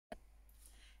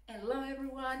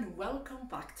everyone, welcome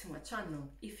back to my channel.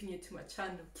 If you're new to my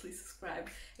channel, please subscribe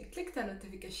and click the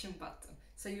notification button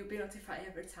so you'll be notified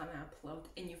every time I upload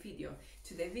a new video.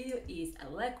 Today's video is a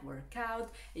leg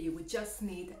workout and you will just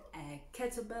need a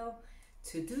kettlebell.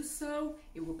 To do so,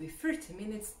 it will be 30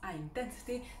 minutes high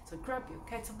intensity, so grab your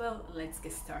kettlebell, let's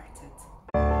get started.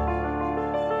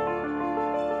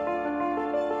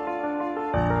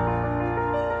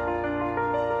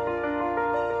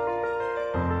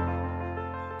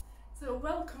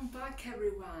 Welcome back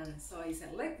everyone. So it's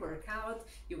a leg workout.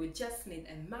 You will just need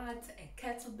a mat, a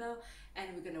kettlebell, and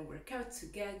we're gonna work out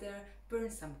together, burn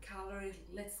some calories,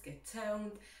 let's get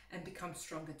toned and become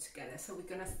stronger together. So we're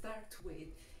gonna start with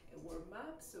a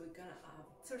warm-up. So we're gonna have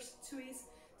 30 twists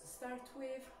to start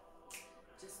with,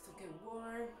 just to get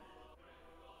warm.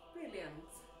 Brilliant.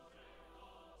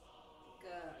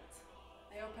 Good.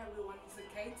 I hope everyone is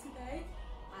okay today.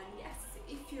 And yes,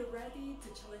 if you're ready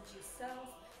to challenge yourself,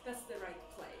 that's the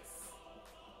right place.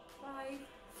 5,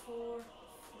 4,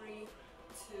 3,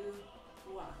 2,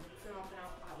 1. So open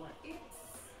up our hips,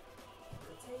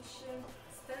 rotation,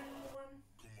 standing one.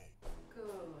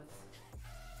 Good.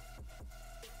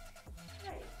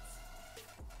 Great.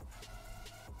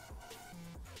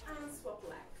 And swap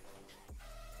leg.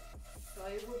 So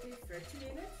it will be 30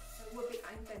 minutes. So it will be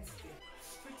high intensity.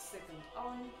 30 seconds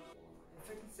on and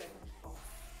 30 seconds off.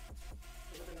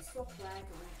 So we're going to swap leg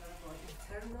and we're going to go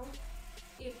internal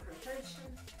hip rotation.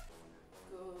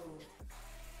 Good.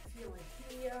 Feel it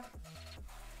here.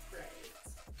 Great.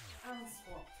 And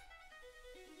swap.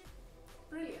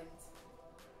 Brilliant.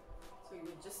 So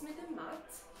you just need a mat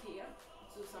here.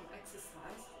 Do some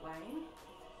exercise lying.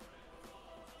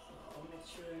 So make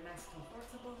sure you're nice and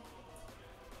comfortable.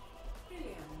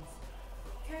 Brilliant.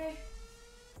 Okay.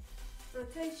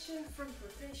 Rotation, front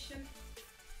rotation.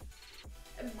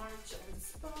 And march on the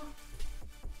spot.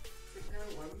 Prepare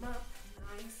warm up,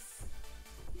 nice,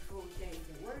 before we get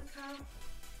into the workout.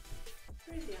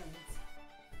 Brilliant.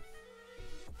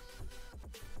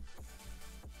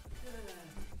 Good.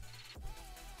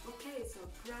 Okay, so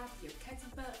grab your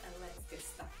kettlebell and let's get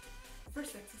started.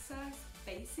 First exercise,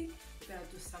 basic. We're gonna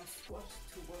do some squats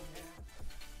to warm it up.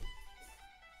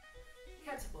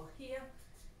 Kettlebell here,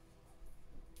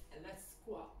 and let's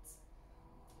squat.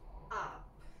 Up.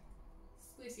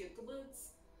 Squeeze your glutes,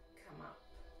 come up.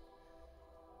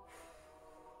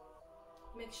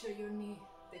 Make sure your knee,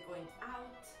 they're going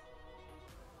out.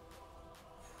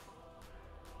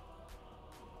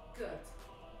 Good.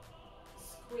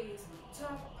 Squeeze on the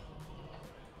top.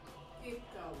 Keep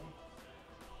going.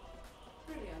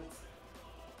 Brilliant.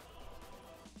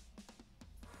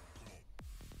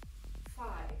 5,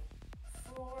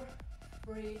 4,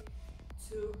 3,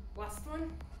 2, last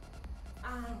one.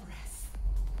 And rest.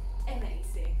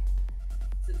 Amazing.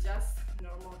 So just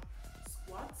normal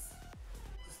squats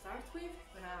to start with.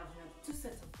 We're gonna have 2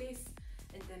 sets of this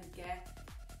and then get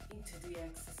into the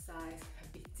exercise a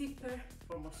bit deeper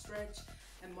for more stretch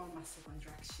and more muscle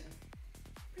contraction.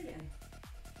 Brilliant.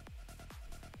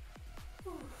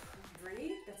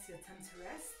 Breathe, that's your time to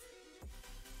rest.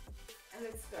 And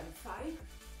let's go in 5,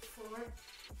 4,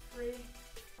 3,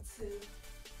 2,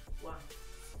 1.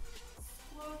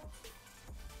 Squat,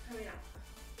 coming up.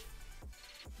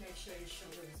 Make sure your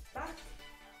shoulder is back.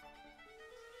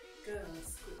 Good,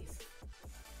 squeeze.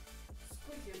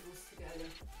 Squeeze your glutes together.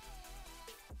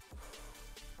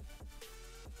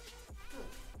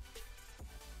 Good.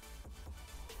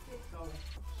 Keep going.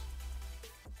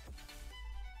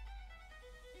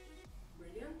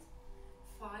 Brilliant.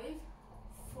 5,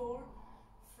 4,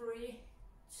 3,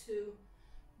 2,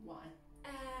 1.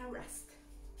 And rest.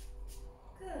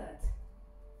 Good.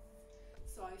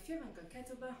 So if you haven't got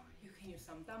kettlebell, you can use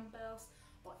some dumbbells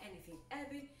or anything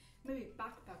heavy, maybe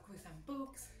backpack with some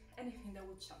books, anything that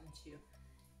will challenge you.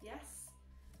 Yes,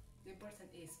 the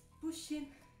important is pushing,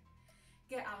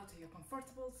 get out of your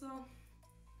comfortable zone.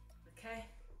 Okay,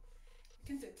 you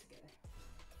can do it together.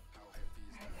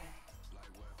 Okay.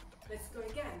 Let's go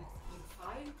again in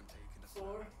 5,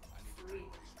 4, 3,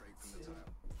 2,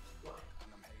 1.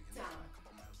 Down,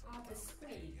 up a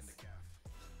squeeze.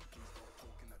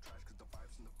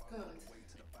 Good.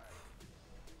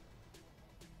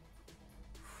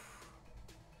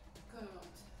 Good.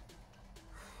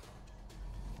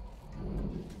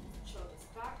 Shoulders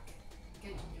back,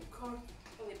 engaging your core,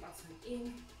 belly button in.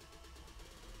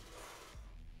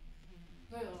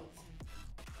 Good.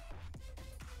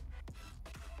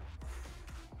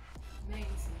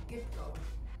 Amazing, keep going.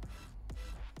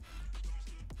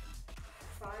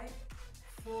 5,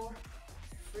 4,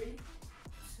 3,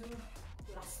 2,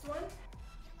 last one.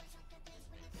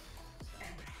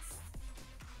 And rest.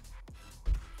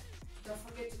 Don't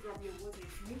forget to grab your water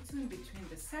if you need to in between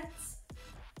the sets.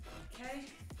 Okay,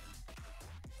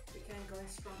 we can go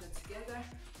stronger together.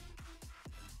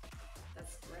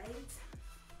 That's great.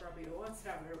 Grab your water,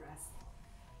 have a rest.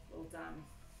 Well done.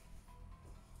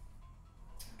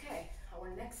 Okay, our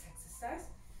next exercise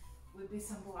will be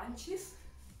some lunges.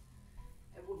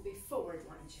 It will be forward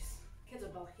lunges.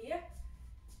 Kettlebell here.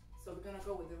 So we're gonna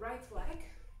go with the right leg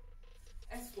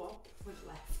and swap with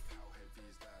left.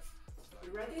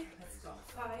 You ready? Let's go.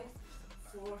 5,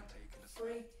 4,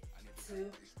 3,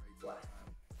 2, 1.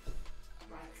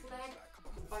 Right leg,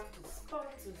 go back to the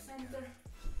spot, to the center,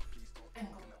 and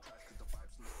go back.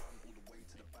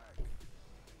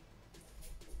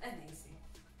 Amazing.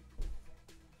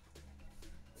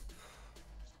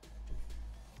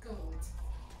 Good.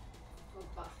 Go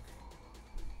back.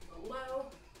 Go low.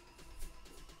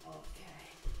 Okay.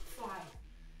 5,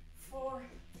 4,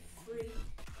 3,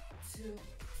 2,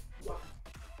 1.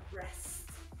 Rest.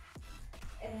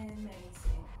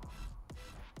 Amazing.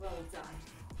 Well done.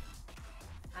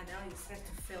 And now you start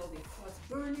to feel the quads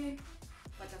burning,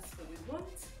 but that's what we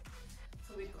want.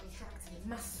 So we contract the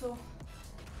muscle,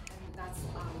 and that's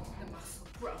how the muscle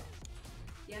grows.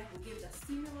 Yeah, we give the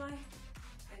stimuli,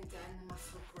 and then the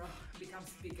muscle grow becomes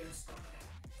bigger and stronger.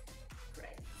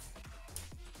 Great.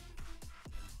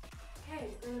 Okay,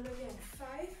 we're gonna go again.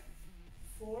 5,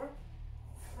 4,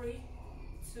 3,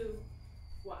 2,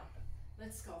 1.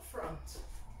 Let's go front.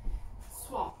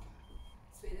 Swap.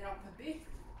 Speed it up a bit.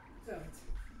 Good.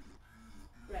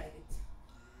 Ready.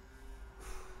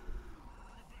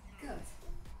 Good.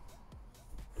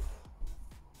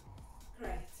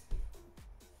 Great.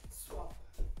 Swap.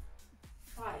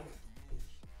 5,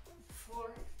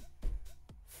 4,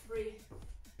 3,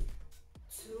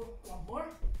 2, one more.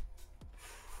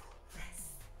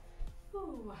 Rest.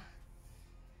 Ooh.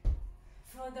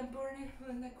 Feel them burning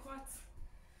on the quads?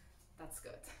 That's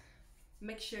good.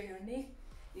 Make sure your knee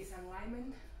is in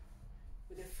alignment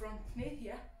with the front knee,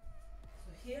 yeah?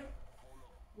 So here,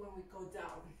 when we go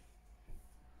down,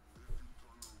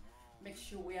 make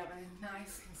sure we have a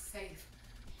nice and safe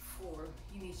form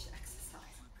in each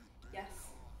exercise. Yes?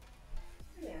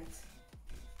 Brilliant.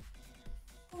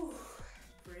 Ooh.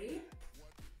 Breathe.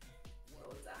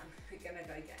 Well done. We're gonna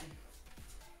go again.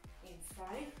 In 5,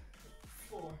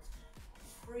 4,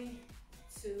 3,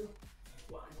 2,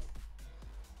 1.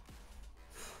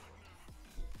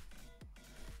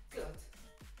 Good.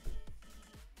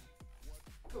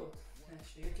 Good. Make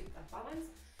sure you keep that balance.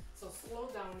 So slow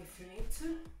down if you need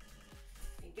to.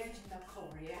 Engaging that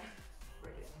core, yeah?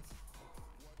 Brilliant.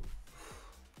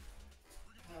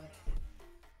 Good.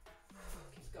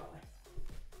 Keep going.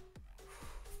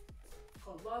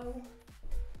 Go low.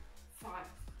 5,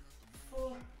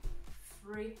 4,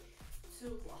 3,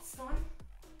 2, last one.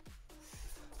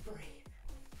 Breathe.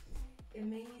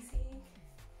 Amazing.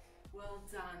 Well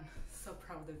done. So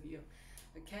proud of you.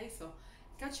 Okay, so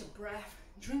catch your breath,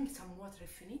 drink some water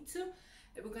if you need to,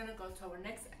 and we're gonna go to our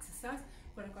next exercise.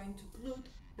 We're going to glute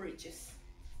bridges.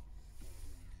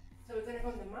 So we're gonna go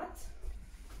on the mat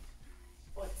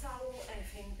or towel,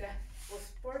 anything that will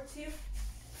support you.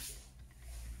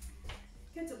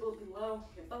 Kettlebell below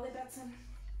your belly button,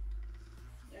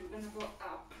 and we're gonna go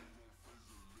up,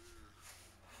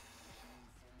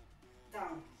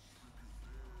 down,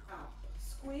 up,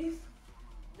 squeeze,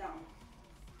 down.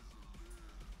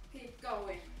 Keep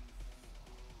going.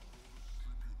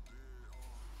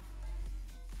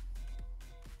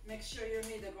 Make sure your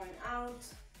knees are going out.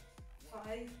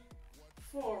 5,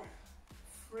 4,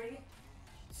 3,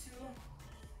 2,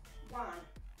 1,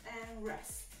 and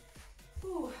rest.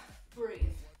 Ooh, breathe.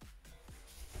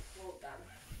 Well done.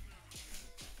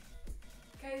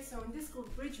 Okay, so in this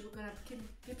glute bridge, we're gonna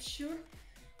keep sure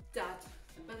that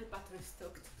the belly button is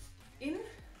tucked in.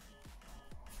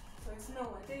 So it's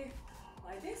not like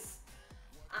this,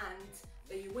 and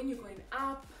that when you're going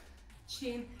up,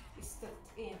 chin is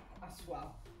tucked in as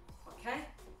well. Okay,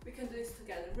 we can do this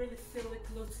together. Really feel the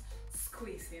glutes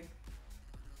squeezing.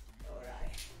 All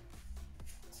right.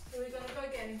 So we're gonna go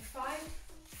again in 5,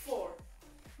 4,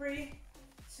 3,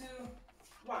 2,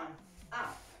 1.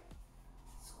 Up,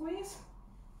 squeeze,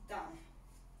 down.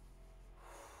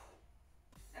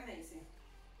 Amazing.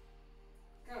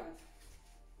 Good.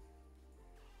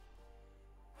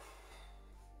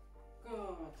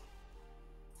 Good.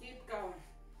 Keep going.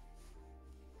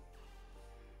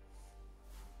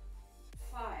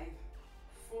 5,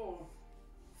 4,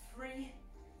 3,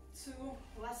 2,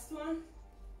 last one,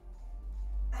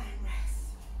 and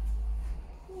rest.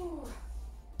 Ooh.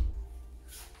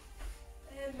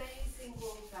 Amazing,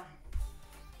 well done.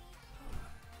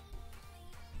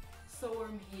 So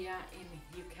warm here in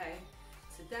UK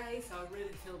today, so I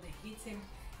really feel the heating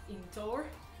indoor,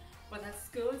 but that's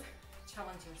good.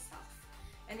 Challenge yourself.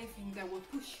 Anything that will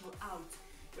push you out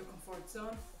your comfort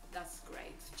zone, that's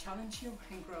great. Challenge you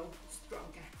and grow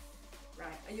stronger.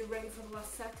 Right, are you ready for the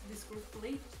last set of this group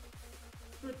bridge?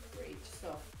 Group bridge.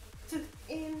 So, tuck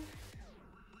in,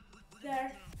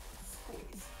 there,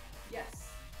 squeeze.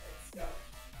 Yes, let's go.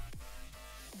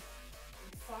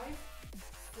 5,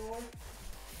 4,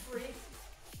 3,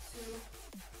 2,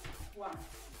 1.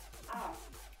 Up.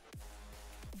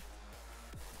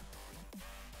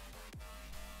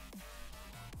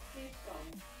 Keep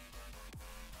going.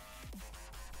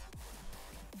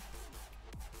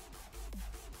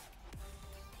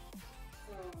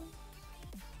 So,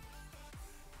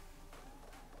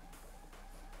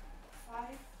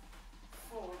 5,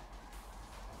 4,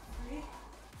 3,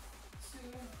 2,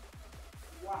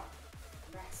 1.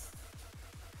 Rest.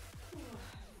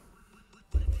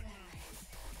 Okay.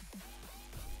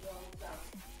 Well done.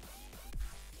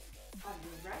 On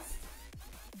your rest.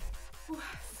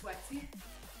 Sweaty.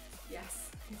 Yes,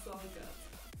 it's all good.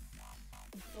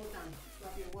 Well done.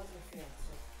 Grab your water if you want to.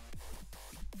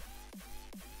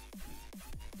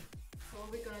 So what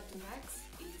we're gonna do next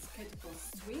is kettlebell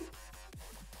swing.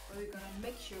 But we're gonna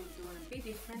make sure we're doing a bit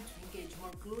different to engage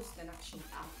more glutes than actual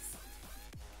abs.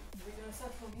 We're gonna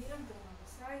start from here, going on the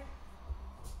side,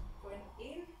 going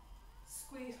in,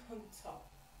 squeeze on top.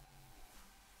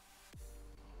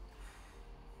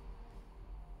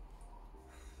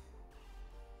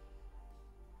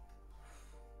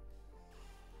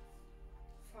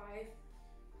 Five,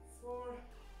 4,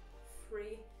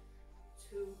 3,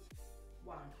 2,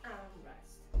 1, and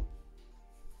rest.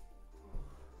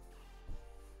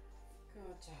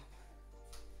 Good job.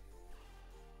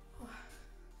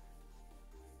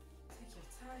 Take your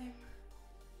time.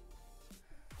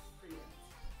 Brilliant.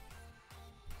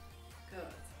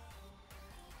 Good.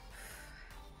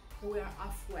 We are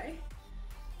halfway.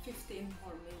 15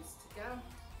 more minutes to go.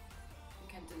 We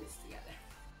can do this together.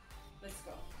 Let's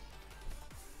go.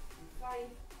 5,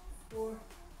 4,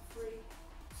 3,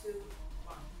 2,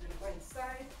 1. We're gonna go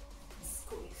inside and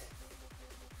squeeze.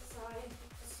 Side,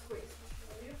 squeeze.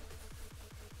 Are you?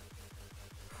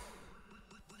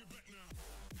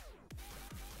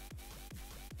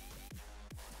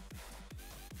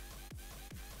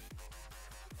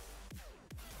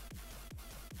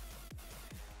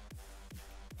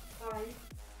 5,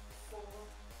 4,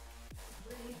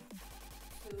 3,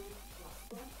 2, last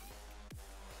one.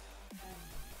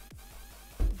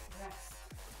 And rest.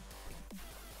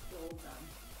 Well done.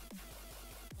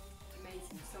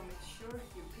 Amazing. So make sure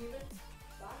you pivot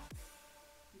back,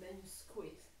 and then you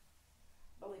squeeze.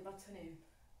 Belly button in,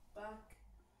 back,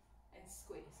 and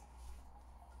squeeze.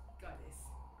 Got this.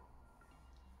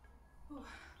 Oh,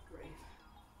 great.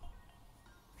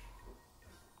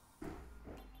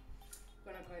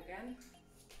 Gonna go again.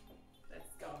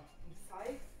 Let's go. In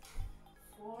 5,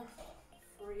 4,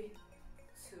 3,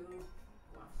 2,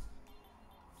 1.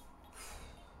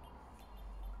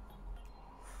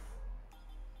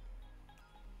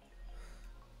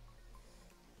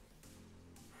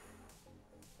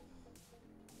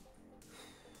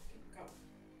 Go.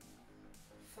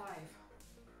 5,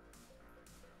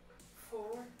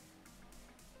 4,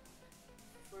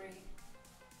 3,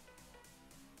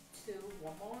 2,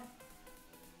 one more.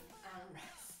 And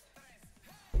rest.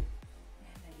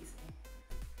 Amazing.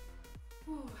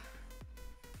 Whew.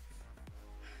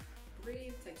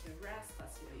 Breathe, take your rest,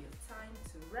 that's your time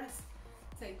to rest.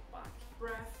 Take back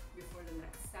breath before the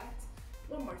next set.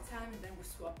 One more time and then we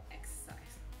swap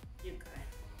exercise. You got it.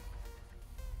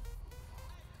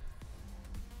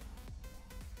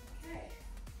 Okay.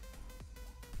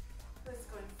 Let's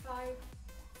go in 5,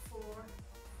 4,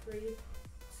 3,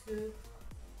 2,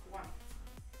 1.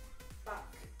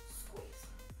 Back, squeeze.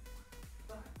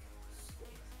 Back,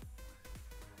 squeeze.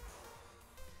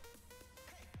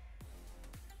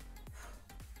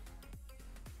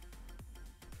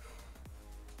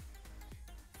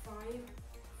 5,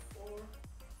 4,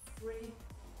 3,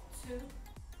 2,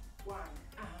 1,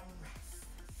 and rest.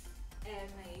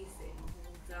 Amazing,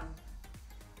 well done.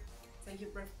 Take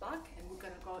your breath back and we're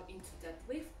gonna go into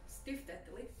deadlift, stiff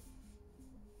deadlift.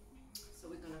 So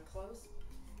we're gonna close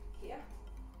here,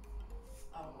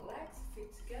 our legs,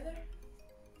 feet together,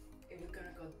 and we're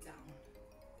gonna go down.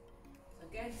 So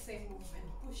again, same movement,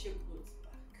 push your glutes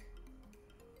back.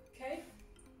 Okay,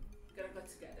 we're gonna go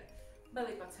together.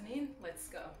 Belly button in, let's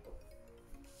go.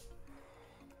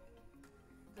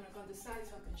 Gonna go on the side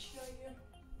so I can show you.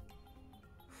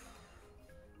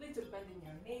 Little bend in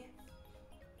your knee.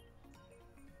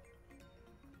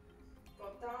 Go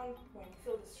down when you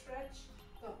feel the stretch.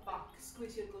 Go back,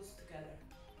 squeeze your glutes together.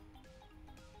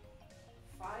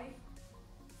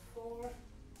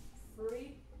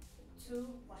 2,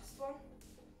 last one,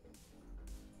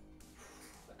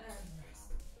 and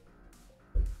rest.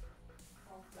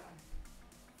 All done.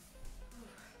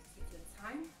 Take your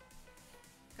time,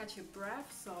 catch your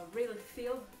breath, so really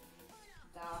feel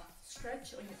the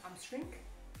stretch on your hamstring.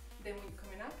 Then when you're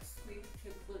coming up, squeeze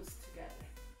your glutes together.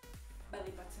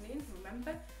 Belly button in,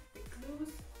 remember, the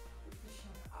glutes, we push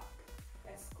them up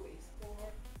and squeeze. 4,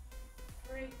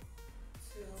 3,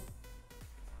 2,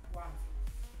 1.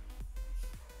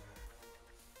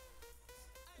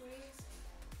 Squeeze,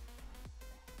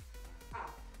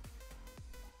 up.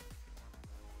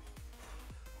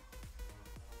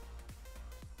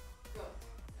 Good,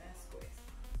 and squeeze.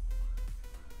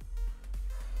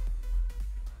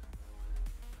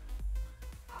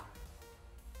 Up.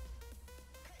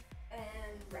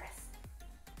 And rest.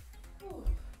 Ooh,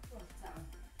 well done.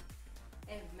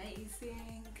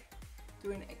 Amazing.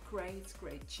 Doing a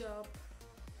great job.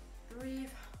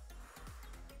 Breathe.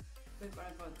 We're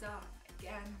gonna go down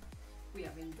again. We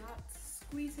are in that.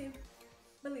 Squeezing,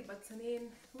 belly button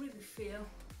in. Really feel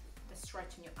the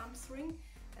stretch in your hamstring,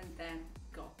 and then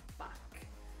go back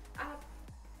up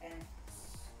and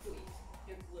squeeze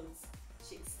your glutes,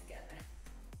 cheeks together.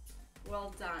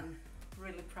 Well done.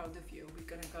 Really proud of you. We're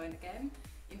gonna go in again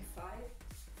in 5,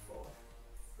 4,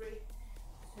 3,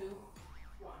 2,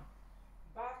 1.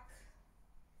 Back,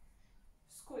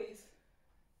 squeeze,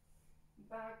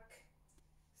 back,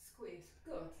 squeeze.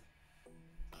 Good.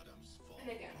 And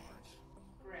again.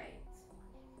 Great.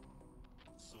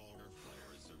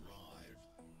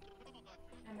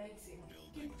 Amazing.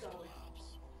 Keep going.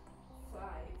 5,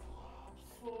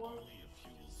 4,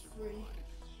 3,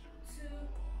 2,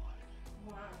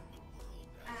 1.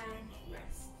 And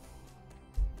rest.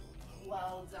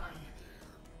 Well done.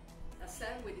 That's it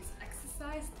with this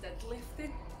exercise,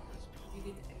 deadlifting. You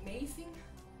did amazing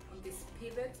on this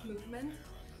pivot movement.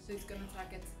 So it's gonna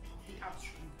target the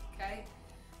upstream, okay?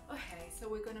 Okay, so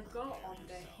we're gonna go on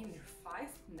the inner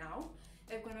thighs now.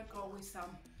 We're gonna go with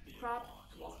some crab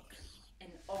walk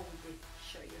and all we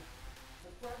show you. So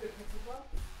grab your kettlebell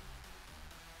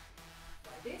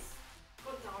like this,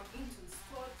 go down into the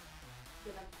squat,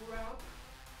 gonna grab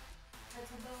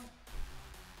kettlebell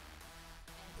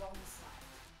and go on the side.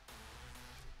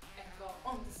 And go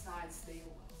on the side, stay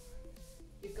well.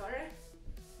 You got it?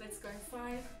 Let's go in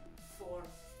 5, 4,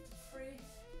 3,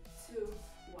 2,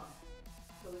 1.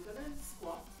 So we're gonna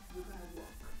squat, we're gonna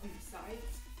walk on the side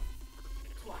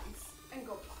twice and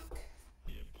go back.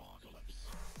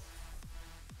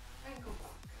 And go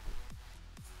back.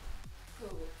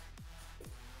 Good.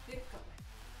 Keep going.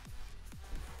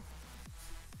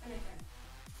 And again.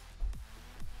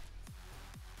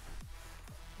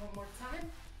 One more time.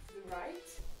 To the right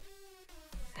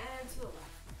and to the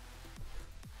left.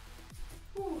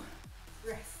 Ooh,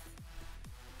 rest.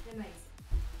 Amazing.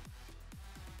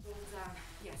 Well done.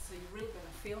 Yeah, so you're really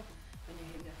gonna feel when you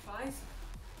hit your thighs.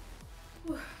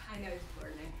 Whew, I know it's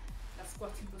burning. That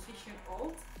squatting position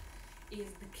hold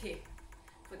is the key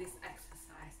for this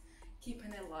exercise.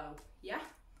 Keeping it low, yeah?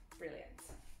 Brilliant.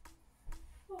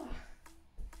 Whew.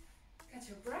 Catch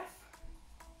your breath.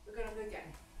 We're gonna do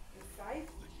again. In 5,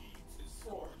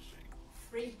 4,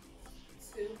 3,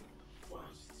 2,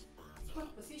 1.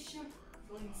 Squat position,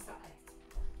 go inside.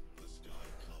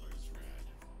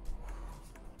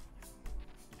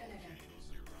 And again.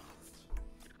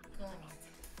 Good.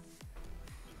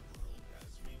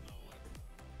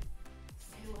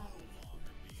 Stay low.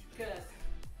 Good.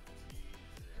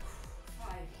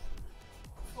 5,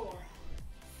 4,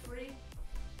 3,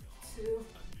 2,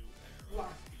 1.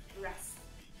 Rest.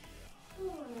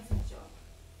 Ooh, amazing job.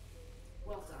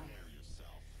 Well done.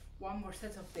 One more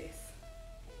set of this.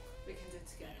 We can do it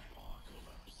together.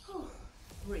 Whew.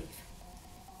 Breathe.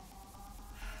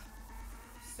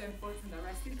 So important the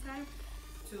resting time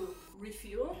to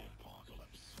refuel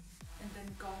and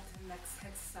then go to the next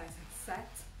exercise and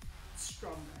set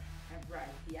stronger and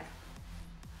ready. Yeah.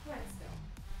 Let's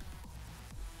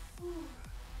go. Whew.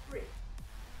 Breathe.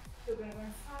 We're gonna go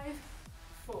in 5,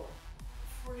 4,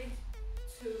 3,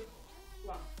 2,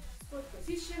 1. Squat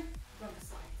position from the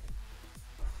side.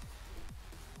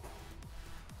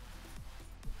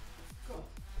 Good.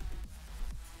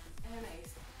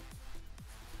 Amazing.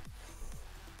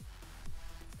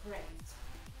 Great.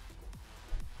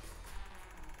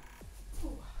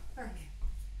 Ooh, burning.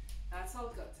 That's all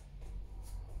good.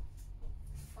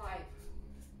 5,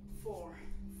 4,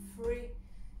 3,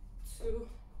 2,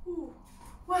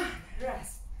 1.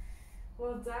 Rest.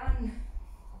 Well done.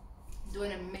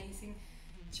 Doing an amazing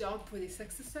job with this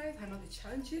exercise. I know it's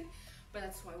challenging, but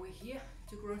that's why we're here,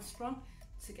 to grow strong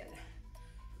together.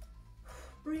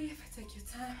 Breathe, take your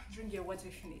time, drink your water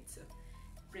if you need to.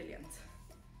 Brilliant.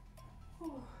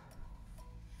 Whew.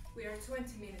 We are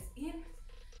 20 minutes in,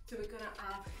 so we're gonna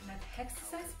have an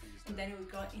exercise and then we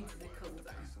go into the cool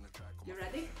down. You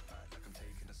ready?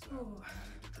 Ooh.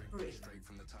 Breathe.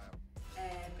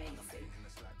 Amazing.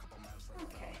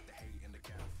 Okay.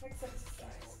 Next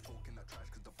exercise. So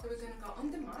we're gonna go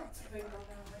on the mat. We're gonna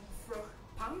throw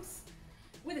pumps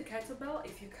with a kettlebell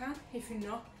if you can. If you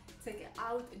not, take it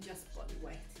out and just body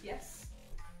weight. Yes.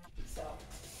 So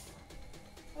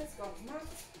let's go on the mat.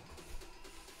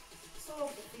 So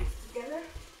the feet together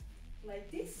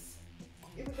like this.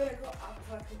 If we're gonna go up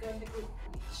like we're going to do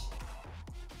reach.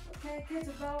 Okay,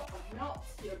 kettlebell or not,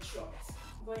 your choice.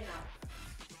 Going up.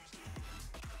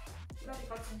 Belly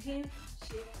button in,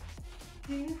 shift,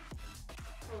 in,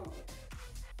 forward.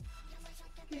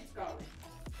 Keep going.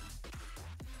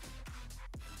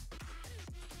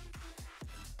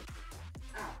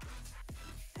 Up.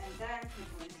 And then keep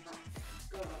going back.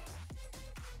 Go up.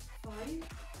 5,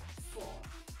 4,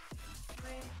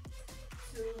 3,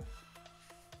 2,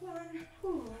 1.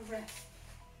 Ooh, rest.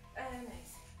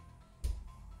 Amazing.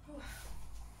 Ooh.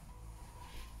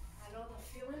 I know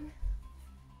the feeling.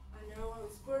 I know I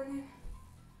was burning,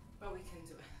 but we can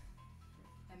do it.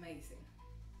 Amazing.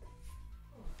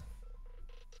 Ooh.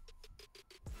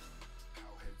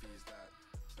 How heavy is that?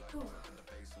 Ooh.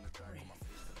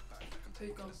 So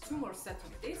we go 2 more sets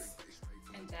of this,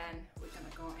 and then we're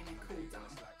gonna go in a cool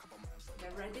down.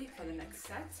 Get ready for the next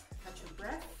set. Catch your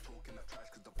breath.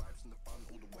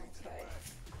 Okay.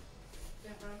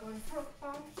 Then we're going frog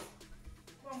pump.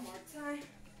 One more time.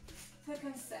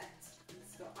 Second set.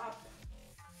 Let's go up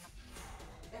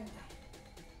and down.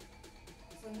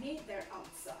 So knee there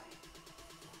outside.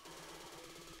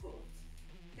 Good.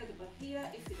 Kettlebell here.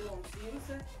 If you don't want to use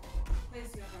it,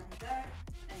 place your arm there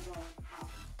and go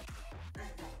up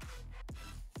and down.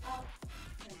 Up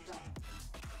and down.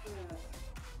 Good.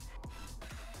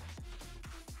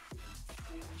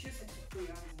 You can choose to put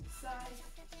your arms inside.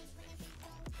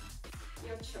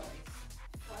 Your choice.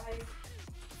 5,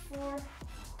 4,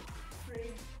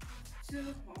 3, 2,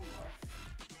 1 more.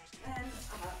 And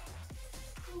up.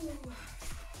 Ooh.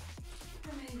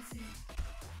 Amazing.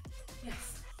 Yes,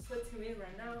 sweating me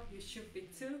right now. You should be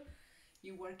too.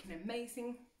 You're working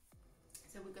amazing.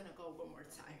 So we're gonna go one more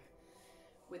time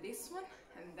with this one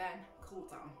and then cool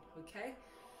down, okay?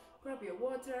 Grab your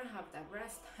water, have that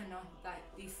rest. I know that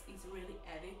this is really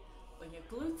heavy on your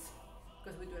glutes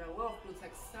because we do a lot of glutes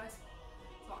exercise.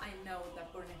 So I know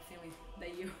that burning feeling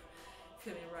that you're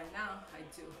feeling right now, I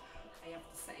do. I have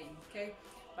the same, okay?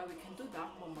 But we can do that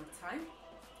one more time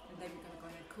and then we're gonna go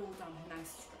and cool down,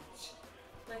 nice stretch.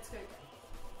 Let's go again.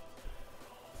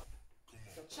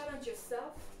 So challenge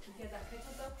yourself to get that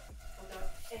kettlebell on the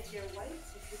heavier weight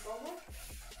if you go more.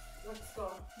 Let's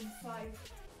go in 5,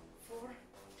 4,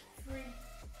 3,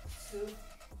 2,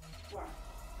 1.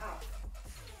 Up,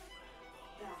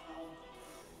 down,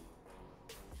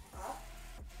 up,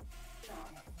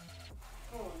 down.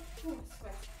 Oh,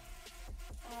 sweat.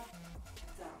 Up,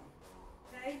 down.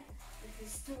 Okay? If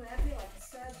it's too heavy, like I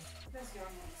said, press your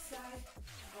arm on the side,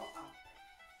 go up.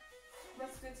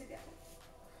 Let's do it together.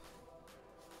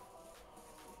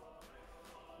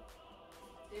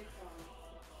 Deep down.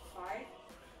 5,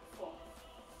 4,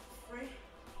 3,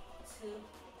 2,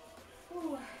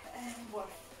 ooh, and 1.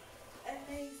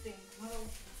 Amazing. Well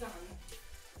done.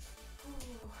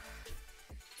 Ooh.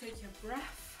 Take your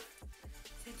breath.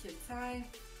 Take your time.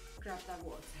 Grab that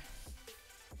water.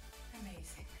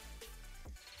 Amazing.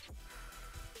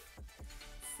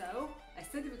 So, I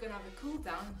said we're gonna have a cool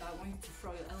down, but I want you to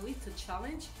throw a little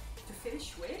challenge to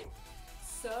finish with.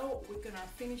 So, we're gonna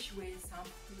finish with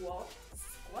some wall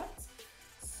squats.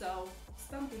 So,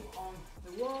 standing on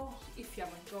the wall, if you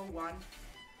haven't got one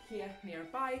here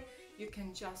nearby, you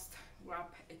can just grab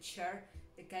a chair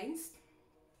against,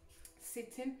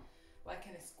 sitting like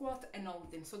in a squat and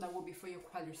holding. So that will be for your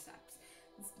quadriceps.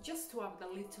 It's just to have the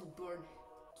little burn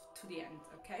to the end,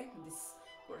 okay? This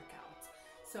workout.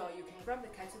 So you can grab the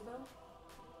kettlebell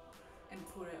and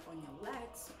put it on your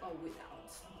legs or without.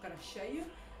 I'm gonna show you.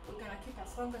 We're gonna keep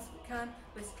as long as we can.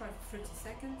 Let's try for 30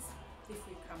 seconds. If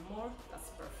we can more, that's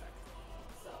perfect.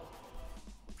 So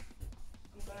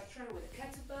I'm gonna try with the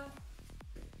kettlebell.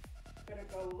 Gonna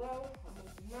go low on the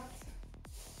mat.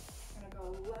 Gonna go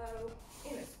low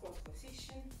in a squat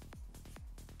position.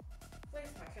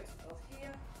 Place my kettlebell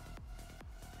here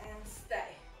and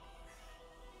stay.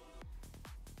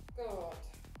 Good.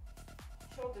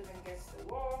 Shoulders against the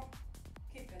wall.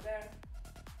 Keep it there.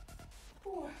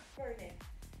 Ooh, burn it.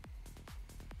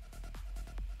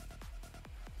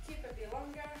 Keep it a bit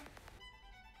longer.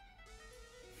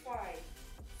 5,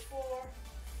 4,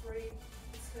 3,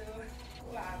 2,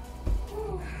 Wow.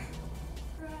 Ooh.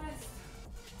 Rest.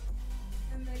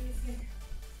 Amazing.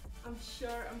 I'm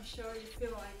sure you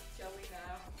feel like jelly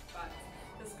now, but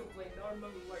that's completely normal.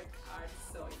 We work hard,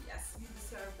 so yes, you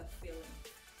deserve the feeling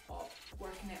of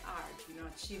working hard, you know,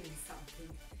 achieving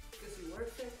something, because you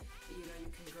work it, you know,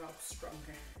 you can grow up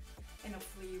stronger. And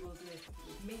hopefully you will do it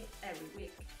with me every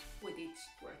week with each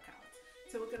workout.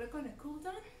 So we're gonna cool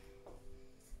down.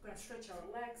 We're gonna stretch our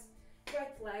legs,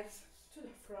 right legs to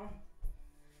the front,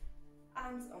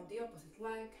 hands on the opposite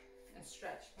leg, and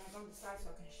stretch. Hands on the side so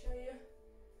I can show you.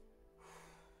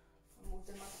 I'll move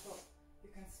them up so you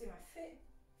can see my feet.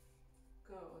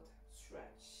 Good.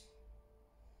 Stretch.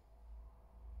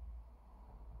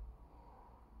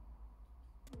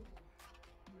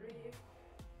 Breathe.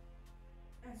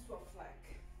 And swap leg.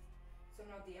 So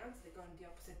now the hands, they go on the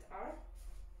opposite arm.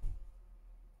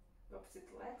 The opposite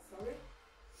leg, sorry.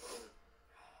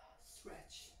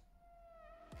 Stretch.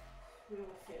 We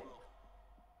will feel.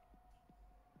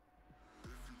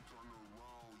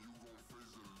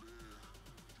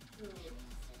 Good.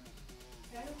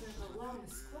 Okay, we're going to go long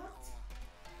squat.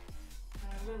 And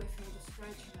I really feel the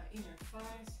stretch in the inner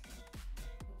thighs.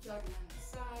 We'll jog on the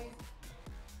side.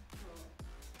 Good.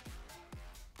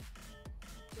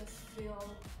 Just feel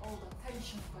all the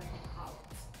tension going out.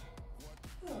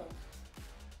 Good.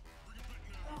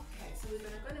 Okay, so we're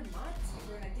going to go to mat.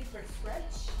 We're going to deeper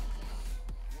stretch.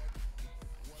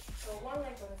 So one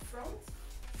leg on the front,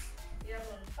 the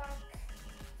other on the back.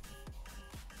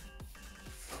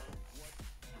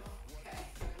 Okay,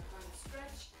 we're going to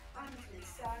stretch, arm to the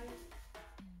side,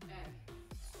 and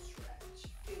stretch.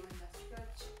 Feeling the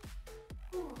stretch.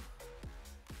 Whew.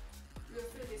 You'll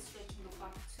feel this stretch in the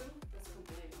back too. That's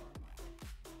completely normal.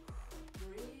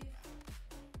 Breathe.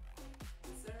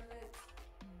 Observe it.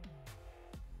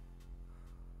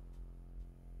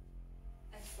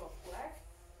 And swap leg.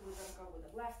 We're going to go with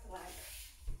the left leg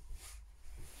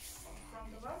in front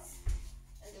of us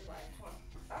and the right one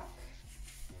back.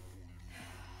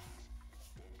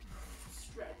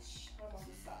 Stretch on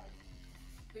the side.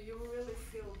 Do you really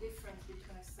feel different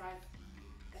between a side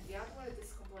and the other one? It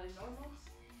is completely normal.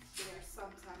 There's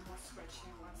sometimes more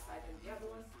stretching on one side than the other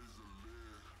one.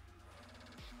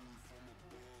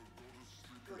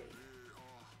 Breathe.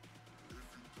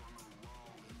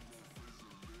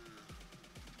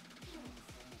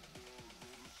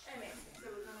 Amazing. So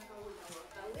we're gonna go with our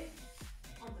belly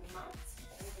on the mat.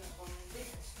 And we're gonna go in a big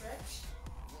stretch.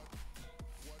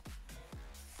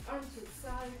 Arm to the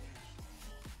side.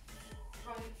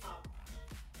 Coming up.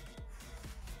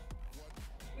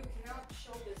 Looking up,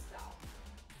 shoulders down.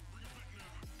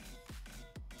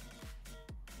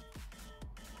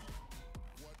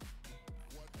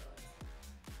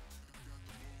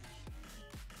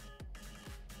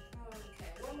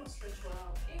 Okay, one more stretch for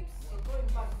our hips. So going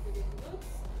back to the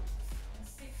glutes and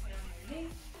sitting on your knee.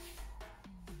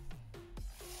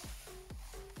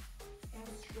 And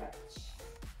stretch.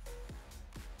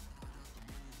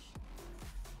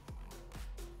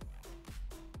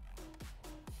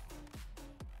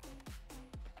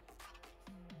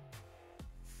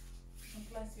 And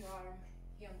place your arm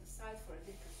here on the side for a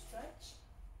deeper stretch.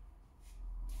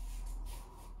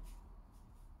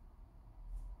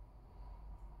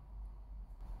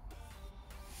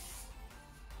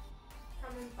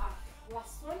 Coming back,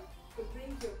 last one, to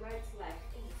bring your right leg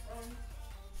in the front and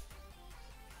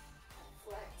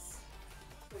flex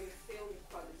so you feel your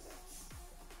quadriceps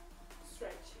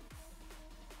stretching.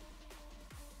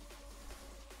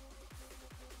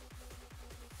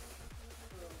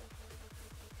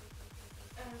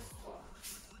 And squat.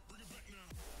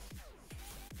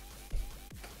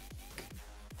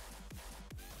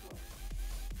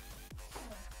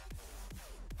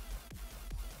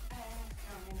 And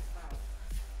coming out.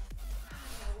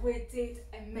 We did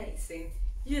amazing.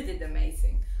 You did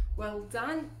amazing. Well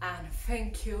done, and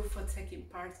thank you for taking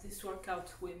part in this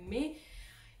workout with me.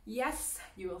 Yes,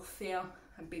 you will feel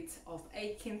a bit of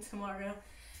aching tomorrow,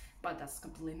 but that's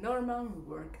completely normal. We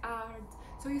work hard.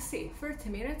 So you see, 30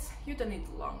 minutes, you don't need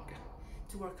long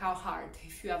to work out hard.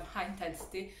 If you have high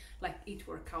intensity, like HIIT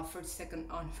workout, 30 seconds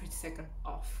on, 30 seconds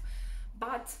off.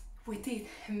 But we did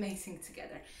amazing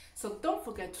together. So don't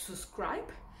forget to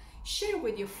subscribe, share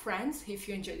with your friends if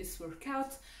you enjoy this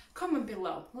workout, comment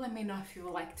below, let me know if you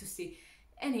would like to see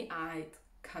any HIIT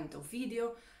kind of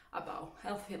video about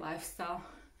healthy lifestyle,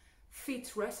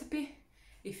 fit recipe,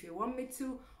 if you want me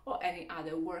to, or any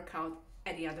other workout,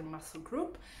 any other muscle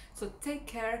group. So take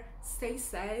care, stay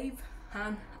safe,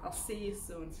 and I'll see you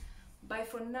soon. Bye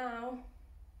for now.